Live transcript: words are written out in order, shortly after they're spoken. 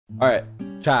All right,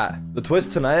 chat. The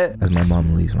twist tonight, as my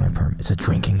mom leaves my apartment, it's a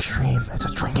drinking stream. It's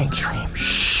a drinking stream.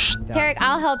 Shh. Tarik,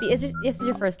 I'll help you. This is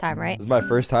your first time, right? This is my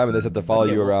first time, and they said to follow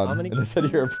you around, and they said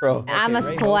you're a pro. I'm a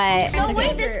sweat. No,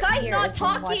 wait, this guy's not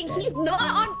talking. He's not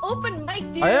on open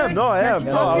mic, dude. I am. No, I am.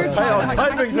 No, I was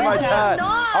typing to my chat.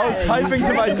 I was typing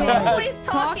to my chat.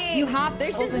 Talking. You have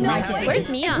to open mic it. Where's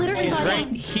Mia? She's right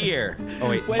here. Oh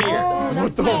wait, here.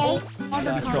 What the?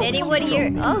 Did anyone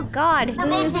here? Oh God. We're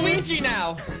both Luigi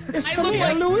now. It's I look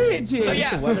like Luigi. So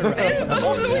yeah,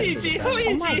 Luigi.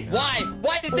 Why?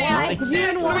 Why did they Why?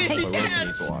 Luigi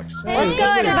dance? Let's go,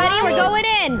 everybody. We're going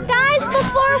in. Guys,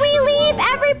 before we leave,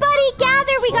 everybody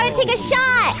gather. We gotta take a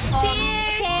shot.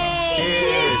 Cheers.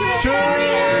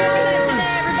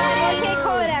 Okay,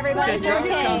 cool, everybody. Good job,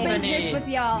 Business with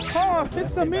y'all. Oh,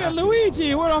 it's me and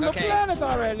Luigi. We're on the planet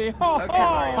already.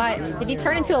 Why? Did you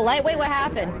turn into a lightweight? What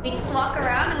happened? We just walk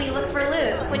around and we look for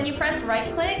loot. When you press right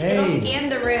click, it'll scan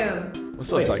the room.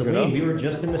 What's up, Wait, Sakura? Celine, we were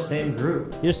just in the same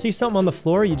group. You just see something on the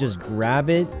floor, you just grab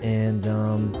it, and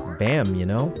bam, you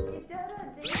know?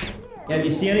 Yeah, if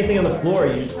you see anything on the floor,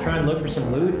 you just try and look for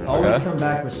some loot. Always come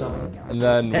back with something. And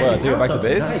then, Hey, what, take it back to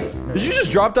something. base? Nice. Did you just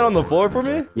drop that on the floor for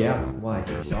me? Yeah, why?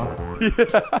 You saw it?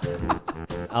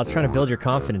 I was trying to build your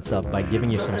confidence up by giving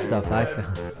you some stuff I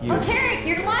found. Oh, Tarik,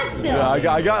 you're alive still. Yeah,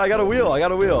 I got a wheel. I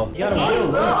got a wheel. You got a wheel,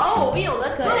 look. Oh, wheel.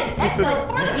 That's good. Excellent.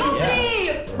 For the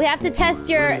company. We have to test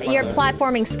your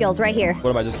platforming skills right here. What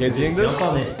am I just KZing this?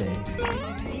 Jump on this thing.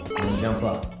 And jump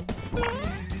up.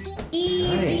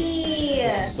 Easy.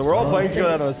 So we're all playing This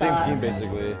together on the same sucks. team,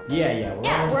 basically.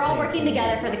 Yeah, We're all working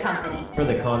together for the company. for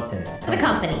the content. For the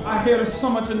company. I hear so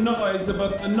much noise,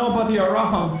 but nobody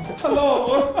around.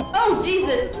 Hello. Oh,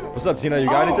 Jesus. What's up, Tina? You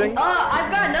got anything?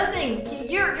 I've got nothing.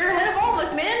 You're ahead of all of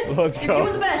us, man. Let's You're go.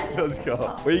 doing the best. Let's go.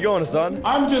 Where you going, son?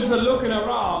 I'm just looking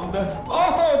around.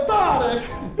 Oh, Tarik.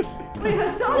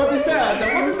 What is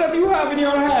that? What is that you have in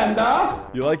your hand, huh?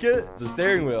 You like it? It's a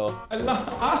steering wheel. I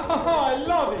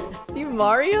love it. You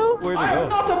Mario? Where'd it I'm go?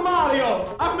 not a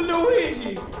Mario. I'm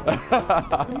Luigi.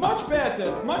 Much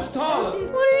better. Much taller.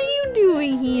 What are you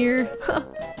doing here?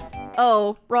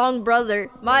 Oh, wrong brother.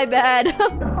 My bad. I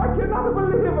cannot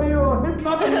believe you. It's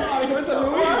not a Mario. It's a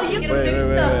Luigi.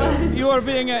 Wait. You are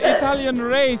being an Italian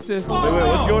racist. Wait,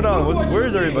 what's going on?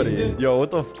 Where's everybody? Yo, what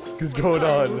the f is going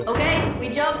on? Okay, we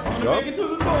jump. Make it to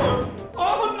the door.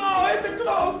 Oh no, it's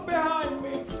closed behind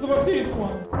me. Look this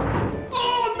one.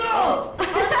 Oh no!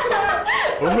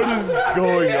 What is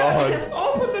going on?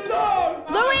 Open the door!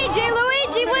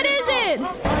 Luigi, what is it?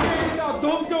 No,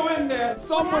 don't go in there.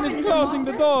 Someone is closing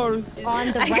the doors.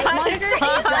 On the right monitor is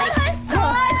like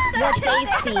what they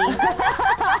see.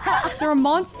 Is there a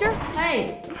monster?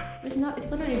 Hey. It's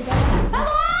literally a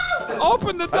dog.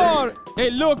 Open the door. Hey,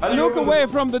 look away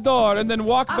from the door and then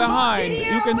walk behind.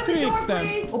 You can trick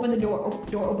them. Open the door. Open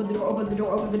the door. Open the door. Open the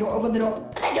door. Open the door. Open the door.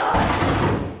 Open the door.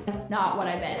 That's not what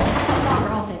I meant.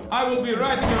 I will be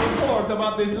writing a report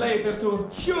about this later to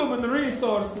human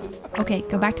resources. Okay,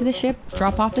 go back to the ship,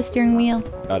 drop off the steering wheel.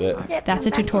 Got it. That's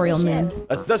a tutorial, Moon.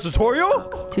 That's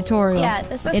tutorial? Tutorial. Yeah,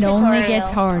 this is It only tutorial.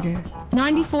 gets harder.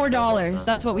 $94.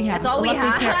 That's what we have. That's all we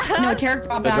have? No, Tarik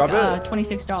brought They back drop it?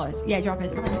 $26. Yeah, drop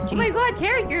it. Oh my god,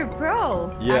 Tarik, you're a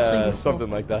pro. Yeah, Actually, something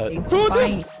like that. Who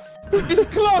the is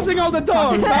closing all the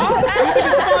doors, huh?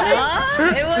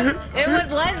 It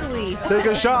was Leslie. Take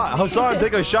a shot. Hassan,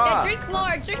 take a shot. Drink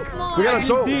more. Drink more. We gotta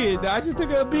so Did. I just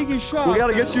took a big shot. we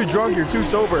gotta get you drunk. You're too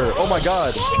sober. Oh my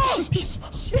god.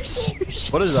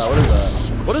 What is that? What is that?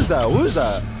 What is that? Who is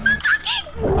that?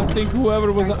 I think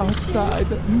whoever was outside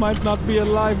might not be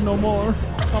alive no more.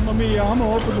 Mamma mia, I'm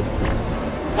gonna open it.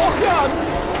 Oh god!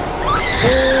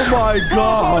 Oh my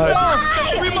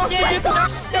god. We must get out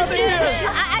of here!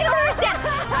 I don't understand.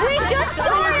 We just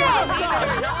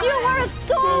started. You are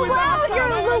so loud.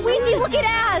 You're Luigi looking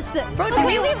ass. Bro, did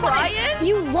we leave Ryan?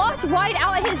 You locked right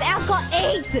out and his ass got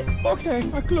 8. Okay,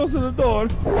 I closed the door.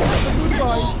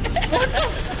 Goodbye.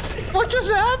 What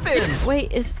just happened?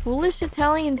 Wait, is Foolish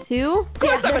Italian too? Of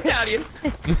course I'm Italian.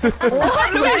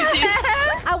 Luigi.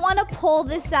 I want to pull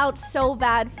this out so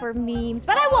bad for memes,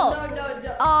 but I won't. No.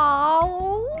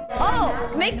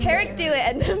 Oh, make Tarik do it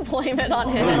and then blame it on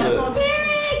him.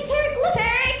 Tarik, look.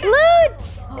 Tarik. Loot!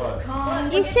 Oh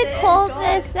god. You should pull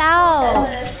this out.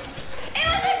 It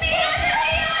wasn't me.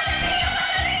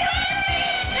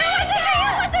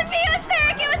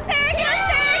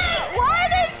 Why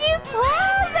did you pull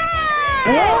that?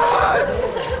 What?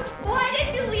 Why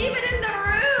did you leave it in the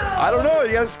room? I don't know.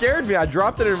 You guys scared me. I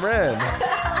dropped it and ran.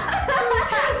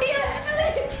 He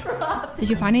actually dropped Did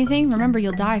you find anything? Remember,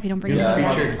 you'll die if you don't bring it.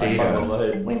 Creature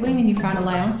data. Wait, what do you mean you found a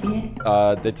light? I don't see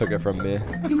it. They took it from me.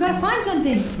 You gotta find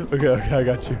something. Okay, I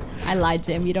got you. I lied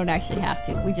to him. You don't actually have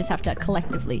to. We just have to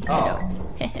collectively.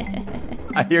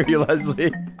 I hear you,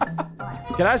 Leslie.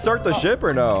 Can I start the ship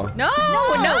or no? No.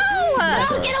 No,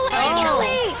 get away, get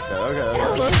away.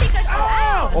 Okay. We should take a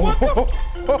shot. Oh.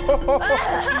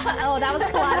 Oh, that was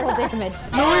collateral damage.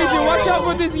 Luigi, watch out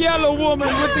for this yellow woman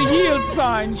with the yield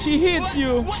sign. She hits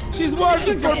you. She's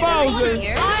working for Bowser.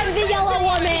 I'm the yellow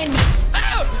woman.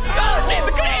 Oh, she's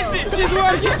crazy. She's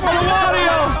working for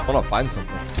Wario. I want to find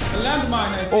something. A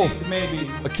landmine, I think, maybe.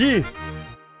 A key.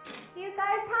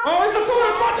 Oh, it's a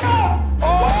turret. Watch out!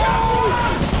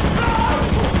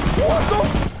 What the?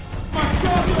 My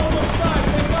God, you almost died.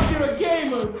 Thank God you're a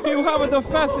gamer. You have the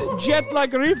fast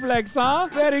jet-like reflex, huh?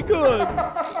 Very good.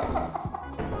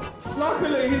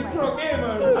 Luckily, he's pro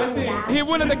gamer, I think. He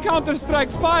won at the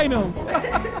Counter-Strike final.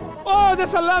 Oh,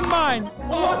 there's a landmine.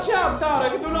 Watch out,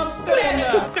 Tarik. Do not stay on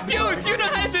that. Defuse. You know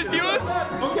how to defuse.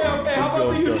 Okay. How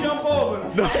about you jump over?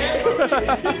 No.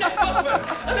 Can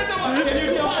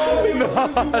you jump over? You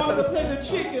want to play the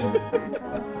chicken.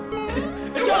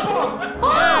 Jump up.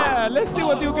 Yeah, let's see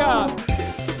what you got.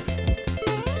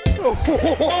 Oh,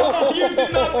 you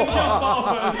did not jump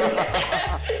over.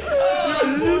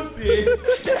 You're a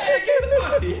pussy.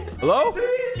 Hello?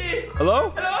 Hello?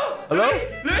 Hello?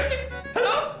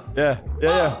 Hello? Yeah.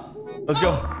 Let's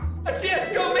go. Yes,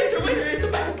 go. Major winner is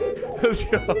back. Let's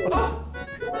go.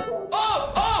 Oh,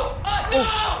 no!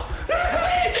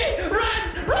 Luigi, run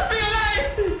for your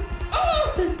life!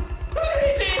 Oh,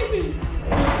 Luigi!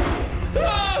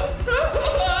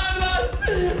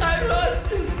 I'm lost.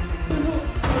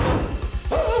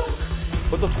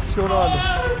 What the fuck's going on?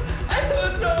 I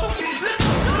don't know.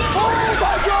 Oh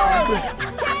my God!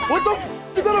 What the f?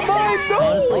 Is that a mine? No!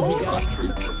 Honestly, he got...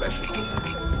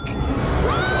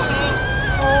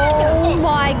 Oh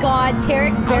my God,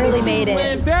 Tarik barely made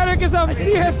it. Tarik is a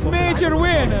CS major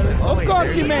winner. Of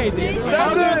course he made it.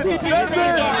 Send it! Send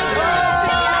it!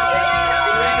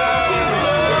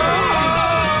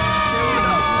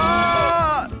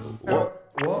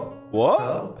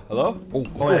 What? Hello?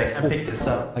 Boy, I picked this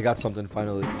up. I got something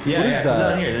finally. Yeah, what is yeah, that?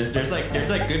 down here. There's like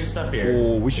good stuff here.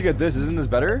 Oh, we should get this. Isn't this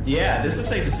better? Yeah, this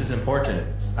looks like this is important.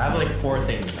 I have like 4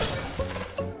 things.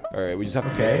 All right, we just have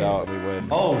to get it out and we win.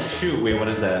 Oh shoot! Wait, what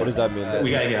is that? What does that mean?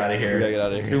 We gotta get out of here. We gotta get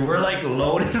out of here. Dude, we're like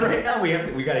loaded right now. We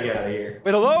gotta get out of here.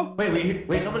 Wait, hello?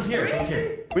 Wait, someone's here. Someone's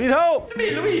here. We need help.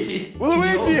 Hey, Luigi. Well,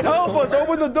 Luigi, help us!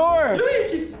 Open the door!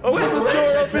 Luigi. Open the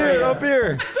door up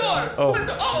here! Door. Oh.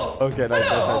 Oh. Okay, nice.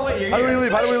 Oh, wait, you're How do we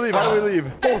here.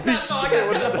 leave? Holy shit! I got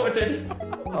teleported.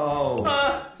 Oh.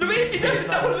 Luigi, just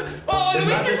oh,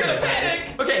 Luigi's gonna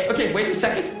panic. Okay, wait a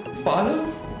second. Follow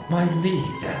my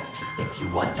lead. If you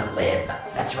want to live.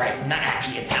 That's right, not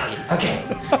actually Italian. Okay.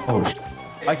 Oh.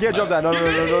 I can't jump that. No.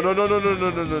 You're gonna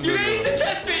need to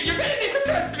trust me. You're gonna need to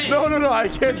trust me. No, I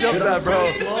can't jump that,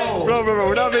 bro. Slow. Bro,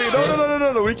 we're not making.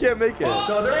 No, we can't make it.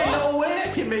 No, there ain't no way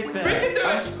I can make that. We can do it.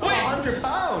 I'm 100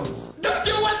 pounds. Don't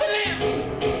you want to live?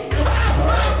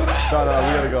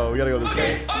 No, we gotta go this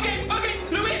way. Okay.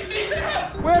 Luigi needs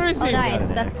help. Where is he? Nice,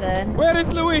 that's good. Where is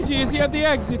Luigi? Is he at the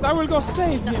exit? I will go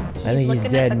save him. I think he's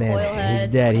looking dead, at the coil man. head. He's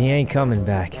dead. He ain't coming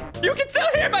back. You can still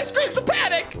hear my screams of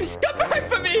panic. Come back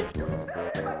for me.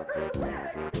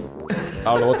 I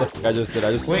don't know what the fuck I just did.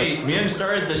 Wait, we haven't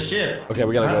started the ship. Okay,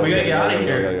 we gotta go. We gotta get out of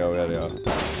here. We gotta go.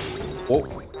 Oh,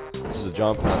 this is a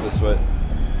jump, not this way.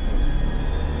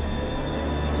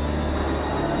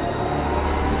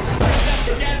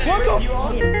 What the?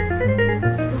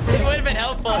 It would have been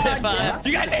helpful if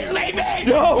you guys didn't leave me.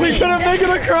 No, we couldn't make it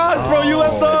across, bro. You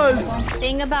left us.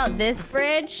 Thing about this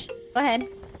bridge. Go ahead.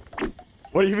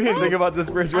 What do you mean? Think about this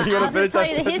bridge. What do you want to finish I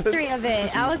that was gonna tell you the history sentence?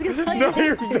 of it. I was gonna tell you No, the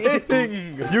you're history.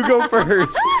 fading. You go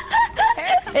first.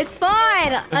 It's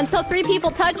fine until 3 people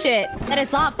touch it, then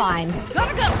it's not fine.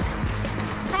 Gotta go.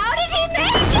 How did he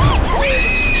make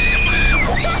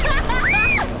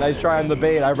it? Nice try on the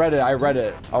bait. I read it.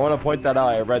 I want to point that out.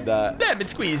 I read that. Damn it,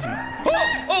 squeeze.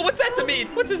 Oh, what's that to mean?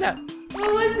 What's this at?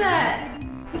 What was that?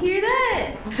 You hear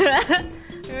that?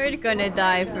 We're gonna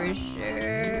die for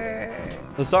sure.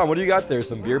 Hassan, what do you got there?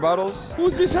 Some beer bottles?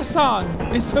 Who's this Hassan?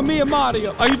 It's me and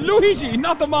Mario. Luigi,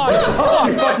 not the Mario.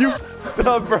 You f***ed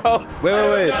up, bro.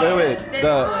 Wait.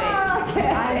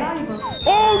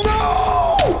 Oh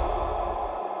no!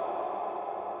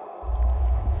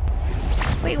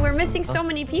 Wait, we're missing so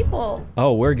many people.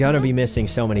 Oh, we're gonna be missing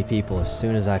so many people as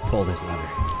soon as I pull this lever.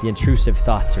 The intrusive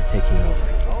thoughts are taking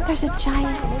over. There's a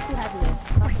giant.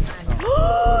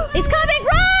 It's coming!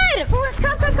 Run!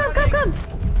 Come!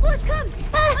 Bullets, come!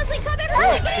 Leslie, come!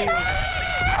 Everybody!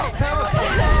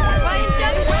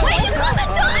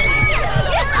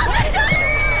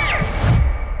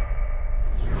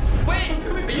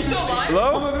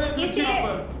 You see it?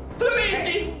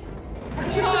 Luigi! I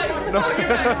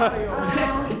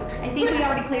think we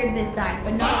already cleared this side,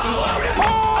 but not this side.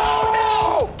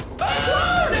 Oh! Oh,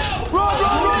 no!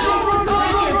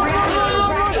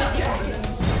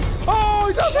 Oh,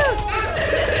 he's up there!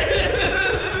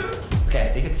 Okay, I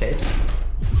think it's safe.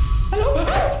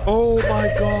 Oh my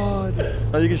god.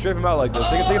 Now you can strafe him out like this.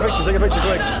 Take a picture,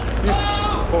 quick.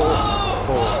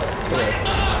 Okay.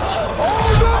 Oh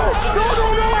no! No,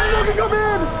 I can come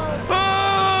in!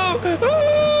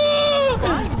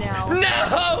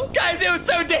 No! Guys, it was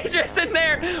so dangerous in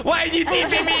there! Why did you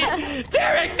TP me?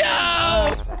 Tarik,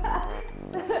 no!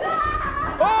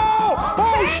 Oh!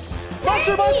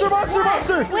 Monster!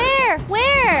 Where?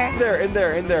 In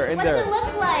there. What's it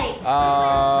look like?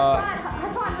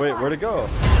 Wait, where'd it go?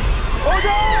 Oh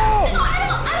No, I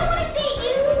don't want to date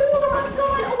you.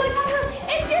 Oh my god,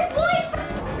 it's your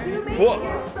boyfriend. no! What?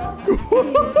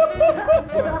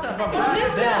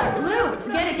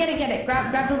 Loot, get it.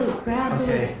 Grab the loot.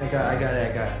 Okay, I got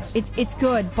it. It's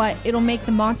good, but it'll make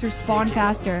the monsters spawn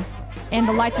faster, and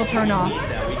the lights will turn off. No!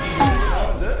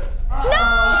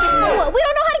 We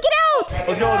don't know how to get out.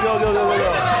 Let's go.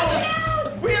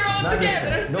 We are all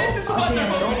together! This is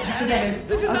wonderful! Together.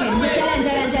 This is Okay, not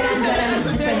dead.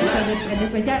 This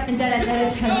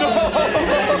way.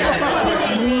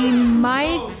 We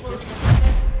might,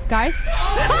 guys.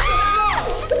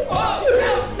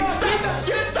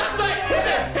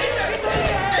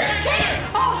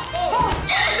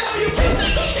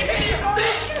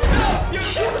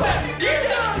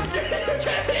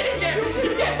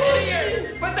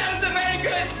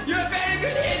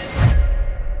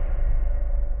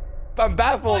 I'm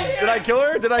baffled. Did I kill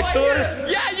her?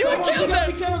 Yeah, you killed her!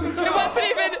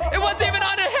 It wasn't even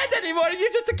on her head anymore. You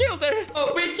just killed her.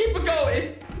 Oh, we keep it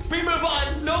going. We move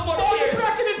on. No more cheers. The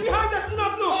Bracken is behind us. Do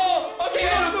not look. Oh, okay.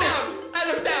 I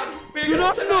look down. Do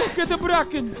not look at the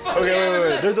Bracken. Okay,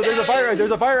 wait. There's a fire exit.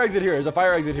 There's a fire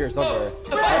exit here somewhere.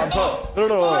 No.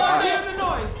 I hear the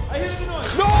noise.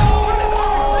 No!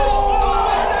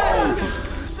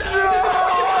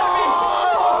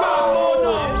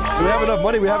 We have enough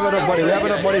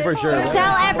money for sure.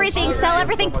 Sell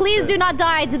everything. Please do not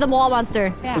die to the wall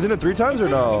monster. Wasn't it 3 times or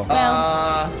no?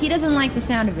 Well, he doesn't like the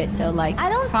sound of it, so like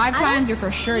 5 times you're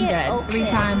for sure dead. 3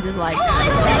 times is like. What?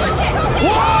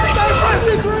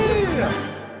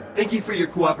 Thank you for your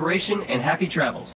cooperation and happy travels.